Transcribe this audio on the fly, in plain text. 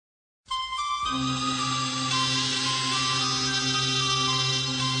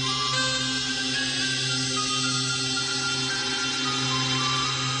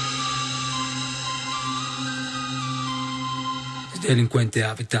Delinquente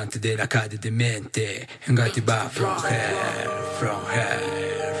abitante della calle demente, and got the bar from hell, from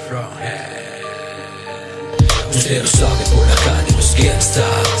hell, from hell. Usted lo sabe por la calle los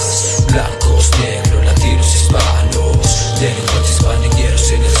gangsters, blancos, negros, latinos, hispanos, delincuentes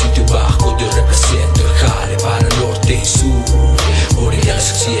pandilleros en el sitio bajo. Yo represento el jale para norte y sur,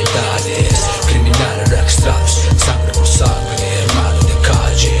 orillas occidentales, criminales registrados, sangre por sangre, hermano de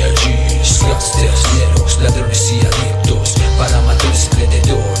calle, G's, gangsters, negros, ladrones y adictos, para matadores y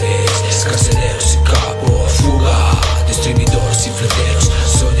vendedores, carceleros y cabos, fuga, distribuidores y fleteros.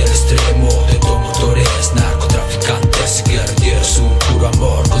 Soy el extremo de promotores, narcotraficantes y guerrilleros, un puro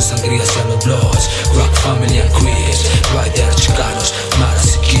amor con sangría hacia los bloods, rock family and queens, riders chicanos,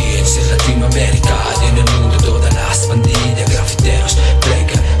 maras y kids. En Latinoamérica y en el mundo todas las pandillas, grafiteros,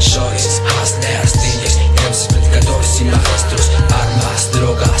 breakers, shorties, hustlers, DJs, MCs, predicadores y maestros, armas,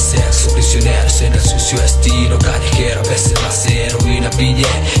 drogas, sexo, prisioneros en el sucio estilo callejero. A veces más heroína pille,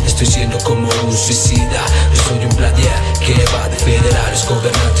 estoy siendo como un suicida. Yo soy un player que va de federales,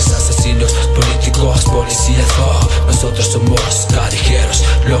 gobernantes, asesinos, políticos, policías, nosotros somos callejeros,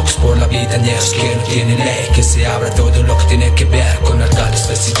 locos por la vida, ñeros que no tienen ley, que se abra todo lo que tiene que ver con alcaldes,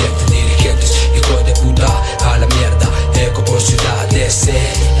 presidentes, dirigentes, hijos de puta, a la mierda, eco por ciudades,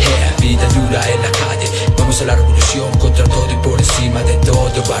 vida dura en la calle. Vamos a la revolución contra todo y por encima de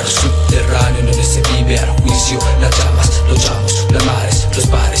todo, barrio subterráneo donde se vive al juicio, las llamas, los chamos, las mares, los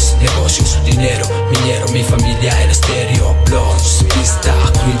bares, negocios, dinero, minero, mi familia, el estéreo, blogs, pista,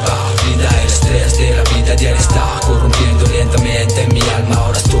 culpa, vida, el estrés de la vida diaria está corrompiendo lentamente mi alma.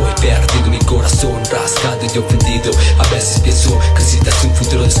 Ahora estoy perdido, mi corazón rasgado y ofendido. A veces pienso que necesitas un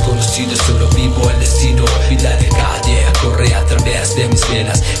futuro desconocido, solo vivo el destino, vida de calle, corre a través de mis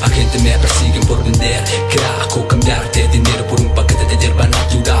venas. A gente me persiguen por vender crack o cambiarte dinero por un paquete de hierba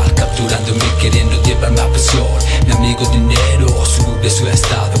natural, capturándome queriendo llevarme a prisión. Mi amigo dinero sube su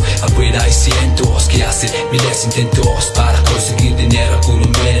estado, afuera hay cientos que hacen miles de intentos para conseguir dinero, algunos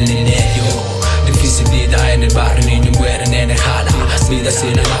mueren en ello. Difícil vida en el barrio, niños mueren en el jala, vida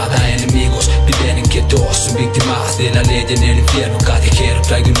sin nada, enemigos viven inquietos, son víctimas de la ley en el infierno callejero.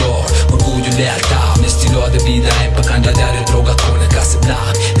 Traigo honor, orgullo y lealtad, mi estilo de vida, empacando a diario droga con el gas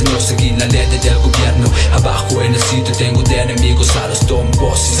black, de no seguir la ley del gobierno. Abajo en el sitio tengo de enemigos a los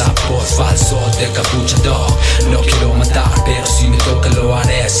tombos y sapos falsos de capucha dog. No quiero matar, pero si me toca lo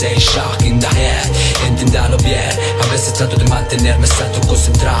haré, say shock in the head, entiéndalo bien. A veces trato de mantenerme santo,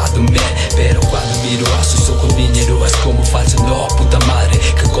 concentrado, man, pero cuando miro a sus ojos minero es como falso, no, puta madre,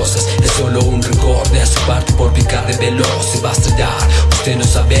 qué cosas, es solo un rencor de su parte por picar de veloz, se va a estrellar, usted no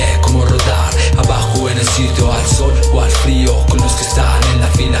sabe cómo rodar, abajo en el sitio al sol o al frío, con los que están en la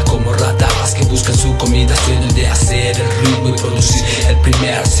fila como ratas que buscan su comida, sueños de hacer el ritmo y producir el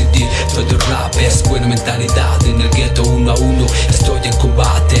primer CD. Todo el rap es buena mentalidad, en el gueto uno a uno estoy en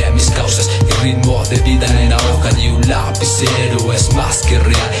combate, mis causas y ritmo de vida en la hoja y un lapicero es más que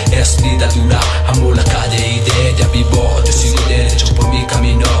real, es vida dura, amo la calle y de ella vivo, yo sigo derecho por mi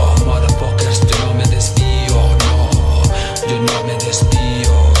camino, motherfuckers, yo no me desvío, no, yo no me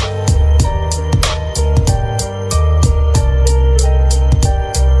desvío.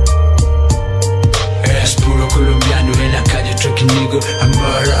 Es puro colombiano en la calle, trucking nigga, I'm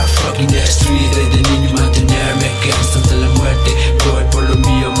motherfucking Thestreet. Desde niño mantenerme gangsta hasta la muerte, voy por lo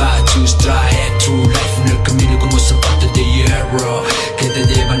mío, machos, trae true life en el camino como zapatos de hierro que te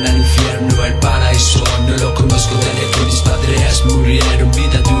llevan al infierno, el paraíso no lo conozco desde que mis padres murieron,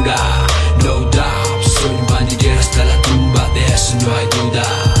 vida dura, no doubt, soy un bandillero hasta la tumba, de eso no hay duda,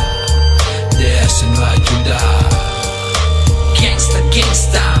 de eso no hay duda. Gangsta,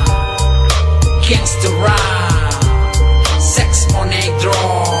 gangsta, gangsta rap, sexo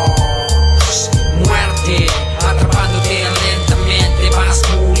negros, muerte, atrapándote lentamente, vas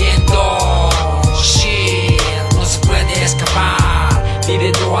muriendo, shit, no se puede escapar,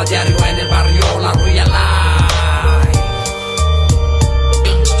 viviendo a diario en el barrio, la Royal Life.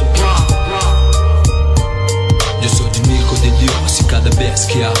 Gangsta rap, yo soy un hijo de Dios y cada vez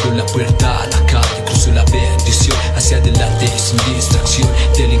que abro la puerta a la calle cruzo la bendición, hacia adelante sin distracción,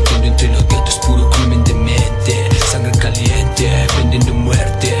 delinquiendo entre los guetos, puro crimen de mente, sangre caliente, vendiendo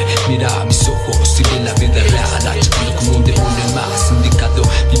muerte. Mira a mis ojos, sigue la vida real, achacando como un demonio más indicado,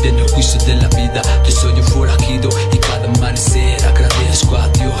 viviendo el juicio de la vida. Yo soy un forajido y cada amanecer agradezco a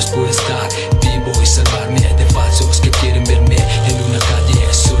Dios por estar vivo y salvarme de falsos que quieren verme en una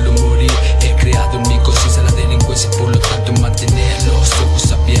calle, solo morir. He creado en mi conciencia la delincuencia, por lo tanto mantener los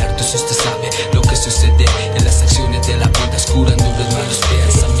ojos abiertos, usted sabe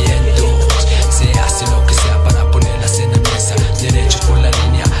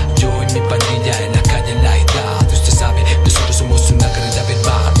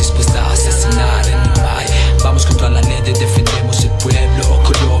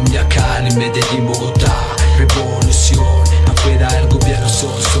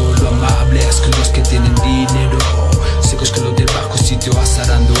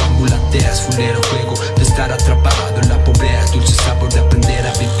ideas, fulero juego de estar atrapado en